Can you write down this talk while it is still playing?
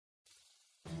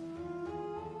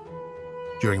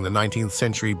During the 19th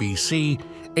century BC,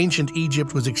 ancient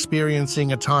Egypt was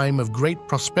experiencing a time of great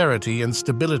prosperity and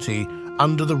stability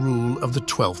under the rule of the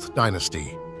 12th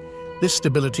dynasty. This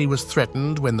stability was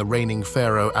threatened when the reigning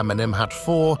pharaoh Amenemhat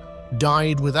IV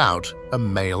died without a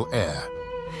male heir.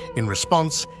 In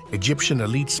response, Egyptian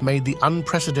elites made the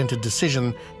unprecedented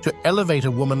decision to elevate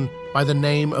a woman by the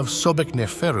name of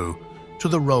Sobekneferu to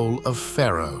the role of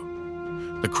pharaoh.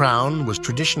 The crown was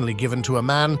traditionally given to a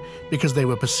man because they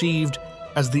were perceived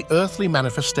as the earthly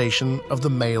manifestation of the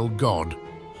male god,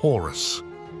 Horus.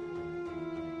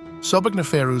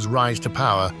 Sobekneferu's rise to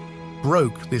power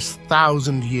broke this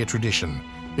 1,000-year tradition,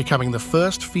 becoming the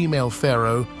first female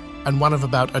pharaoh and one of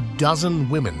about a dozen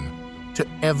women to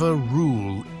ever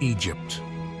rule Egypt.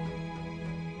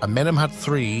 Amenemhat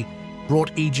III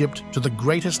brought Egypt to the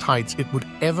greatest heights it would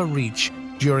ever reach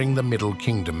during the Middle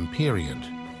Kingdom period.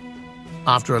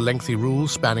 After a lengthy rule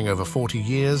spanning over 40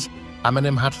 years,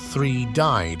 Amenemhat III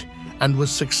died and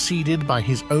was succeeded by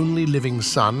his only living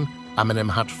son,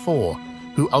 Amenemhat IV,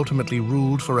 who ultimately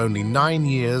ruled for only 9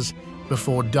 years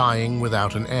before dying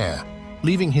without an heir,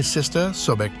 leaving his sister,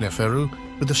 Sobekneferu,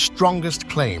 with the strongest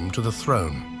claim to the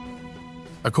throne.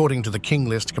 According to the king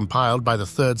list compiled by the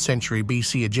 3rd century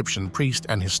BC Egyptian priest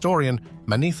and historian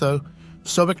Manetho,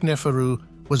 Sobekneferu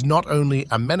was not only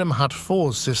Amenemhat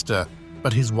IV's sister,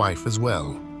 but his wife as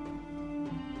well.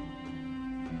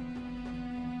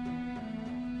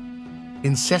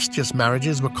 Incestuous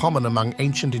marriages were common among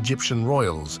ancient Egyptian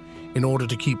royals in order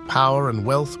to keep power and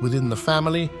wealth within the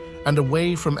family and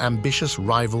away from ambitious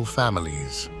rival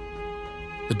families.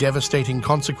 The devastating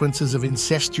consequences of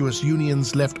incestuous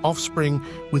unions left offspring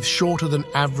with shorter than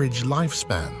average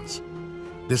lifespans.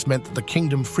 This meant that the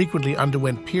kingdom frequently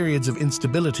underwent periods of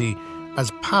instability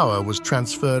as power was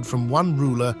transferred from one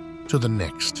ruler to the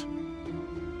next.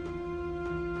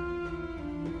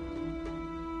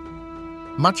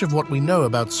 Much of what we know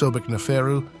about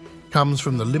Sobekneferu comes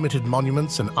from the limited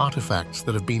monuments and artifacts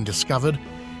that have been discovered,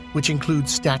 which include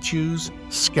statues,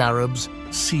 scarabs,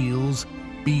 seals,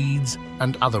 beads,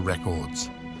 and other records.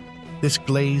 This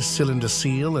glazed cylinder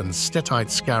seal and stetite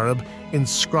scarab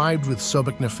inscribed with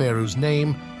Sobekneferu's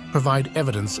name provide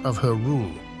evidence of her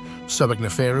rule.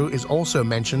 Sobekneferu is also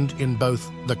mentioned in both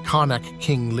the Karnak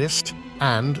king list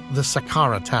and the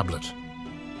Saqqara tablet.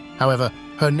 However,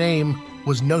 her name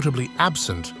was notably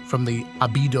absent from the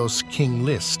Abydos king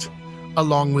list,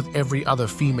 along with every other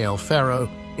female pharaoh,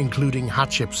 including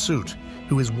Hatshepsut,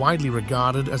 who is widely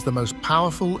regarded as the most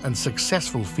powerful and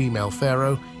successful female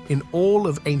pharaoh in all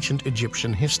of ancient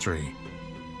Egyptian history.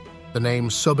 The name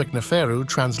Sobekneferu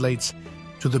translates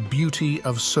to the beauty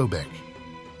of Sobek.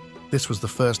 This was the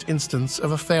first instance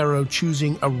of a pharaoh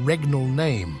choosing a regnal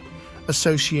name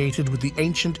associated with the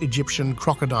ancient Egyptian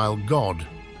crocodile god,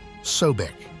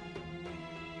 Sobek.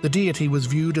 The deity was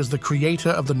viewed as the creator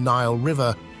of the Nile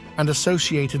River and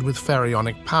associated with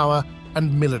pharaonic power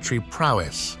and military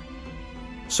prowess.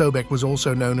 Sobek was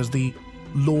also known as the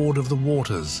Lord of the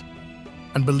Waters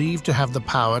and believed to have the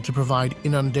power to provide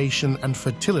inundation and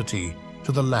fertility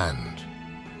to the land.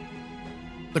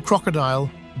 The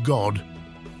crocodile god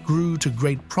grew to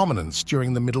great prominence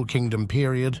during the Middle Kingdom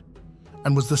period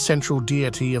and was the central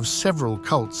deity of several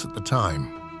cults at the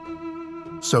time.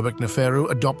 Sobekneferu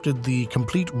adopted the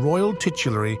complete royal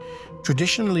titulary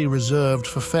traditionally reserved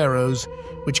for pharaohs,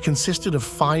 which consisted of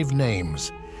 5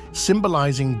 names,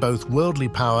 symbolizing both worldly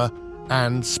power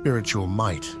and spiritual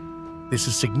might. This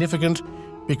is significant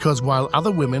because while other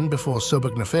women before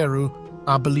Sobekneferu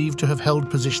are believed to have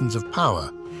held positions of power,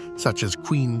 such as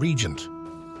Queen Regent,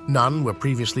 none were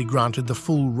previously granted the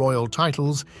full royal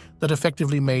titles that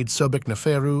effectively made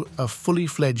Sobekneferu a fully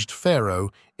fledged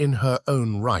pharaoh in her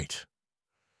own right.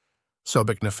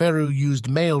 Sobekneferu used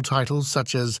male titles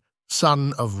such as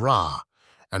Son of Ra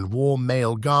and wore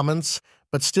male garments,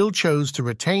 but still chose to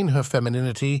retain her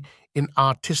femininity in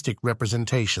artistic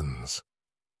representations.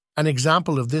 An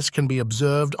example of this can be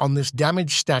observed on this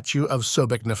damaged statue of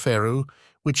Sobekneferu,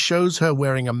 which shows her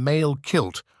wearing a male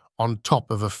kilt on top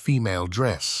of a female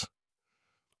dress.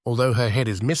 Although her head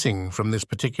is missing from this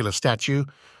particular statue,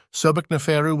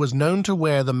 Sobekneferu was known to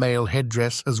wear the male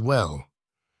headdress as well.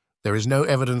 There is no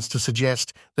evidence to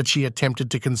suggest that she attempted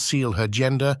to conceal her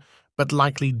gender, but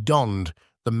likely donned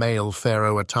the male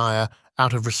pharaoh attire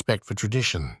out of respect for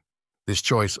tradition. This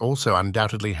choice also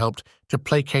undoubtedly helped to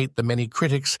placate the many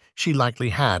critics she likely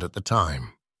had at the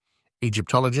time.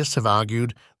 Egyptologists have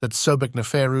argued that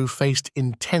Sobekneferu faced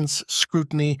intense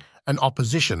scrutiny and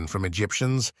opposition from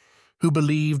Egyptians, who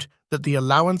believed that the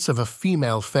allowance of a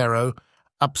female pharaoh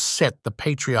upset the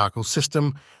patriarchal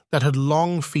system that had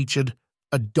long featured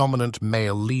a dominant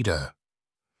male leader.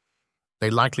 They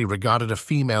likely regarded a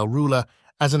female ruler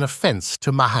as an offense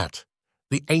to Mahat,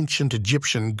 the ancient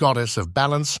Egyptian goddess of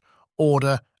balance,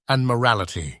 order, and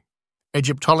morality.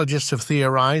 Egyptologists have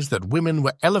theorized that women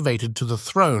were elevated to the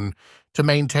throne to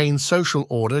maintain social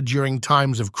order during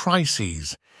times of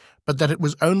crises, but that it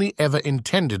was only ever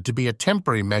intended to be a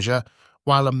temporary measure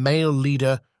while a male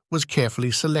leader was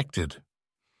carefully selected.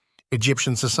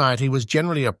 Egyptian society was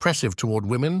generally oppressive toward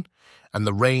women, and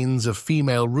the reigns of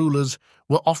female rulers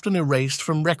were often erased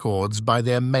from records by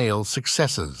their male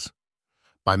successors.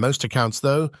 By most accounts,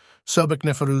 though,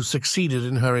 Sobekneferu succeeded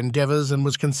in her endeavors and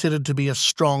was considered to be a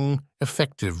strong,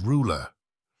 effective ruler.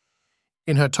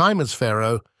 In her time as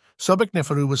pharaoh,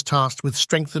 Sobekneferu was tasked with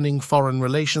strengthening foreign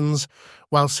relations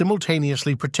while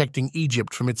simultaneously protecting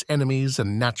Egypt from its enemies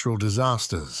and natural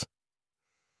disasters.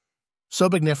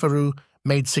 Sobekneferu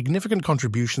made significant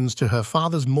contributions to her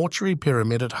father's mortuary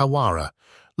pyramid at Hawara,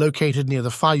 located near the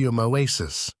Fayum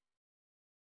oasis.